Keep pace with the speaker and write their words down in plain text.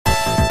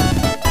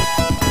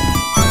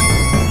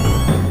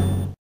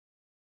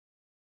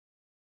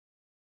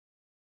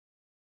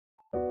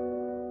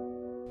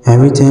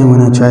Every time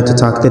when I try to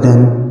talk to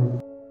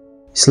them,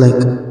 it's like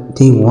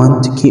they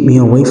want to keep me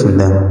away from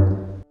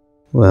them.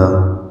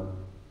 Well,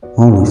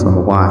 only for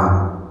a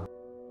while.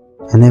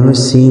 I never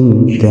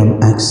seen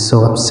them act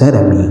so upset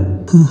at me.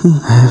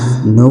 I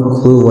have no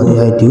clue what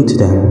I do to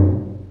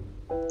them.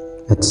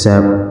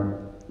 Except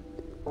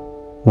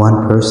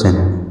one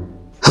person.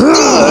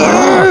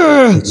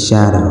 It's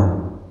Shadow.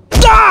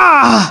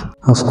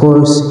 Of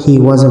course, he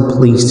wasn't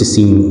pleased to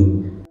see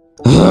me.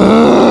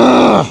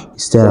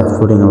 Instead of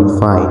putting up a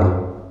fight,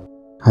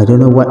 I don't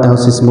know what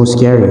else is more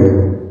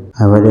scarier.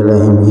 I'd rather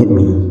let him hit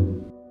me.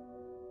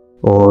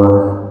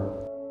 Or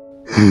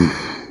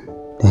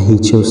that he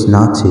chose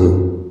not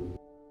to,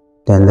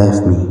 then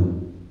left me.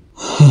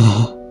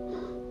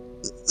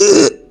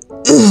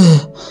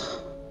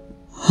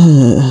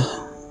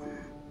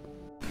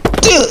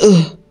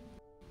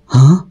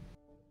 Huh?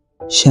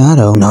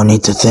 Shadow? No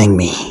need to thank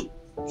me.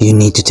 You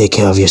need to take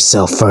care of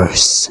yourself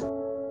first.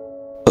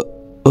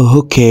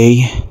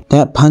 Okay.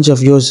 That punch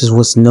of yours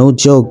was no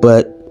joke,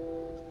 but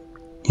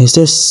is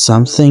there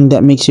something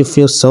that makes you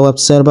feel so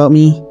upset about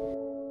me?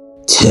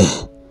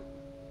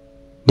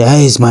 That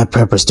is my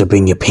purpose, to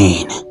bring you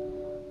pain.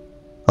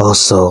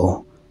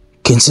 Also,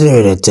 consider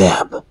it a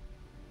dab.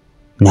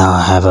 Now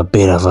I have a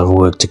bit of a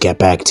work to get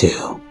back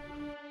to.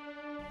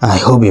 I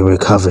hope you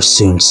recover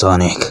soon,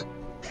 Sonic.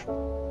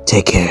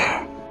 Take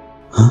care.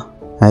 Huh?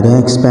 I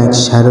didn't expect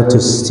Shadow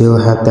to still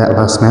have that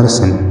last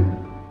medicine.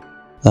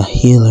 A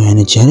healer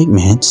energetic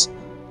meds?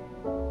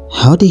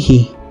 How did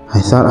he?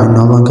 I thought I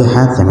no longer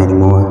had them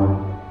anymore.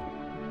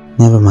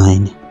 Never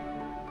mind.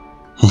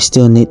 I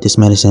still need this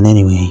medicine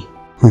anyway.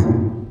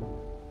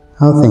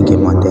 I'll think it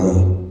one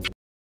day.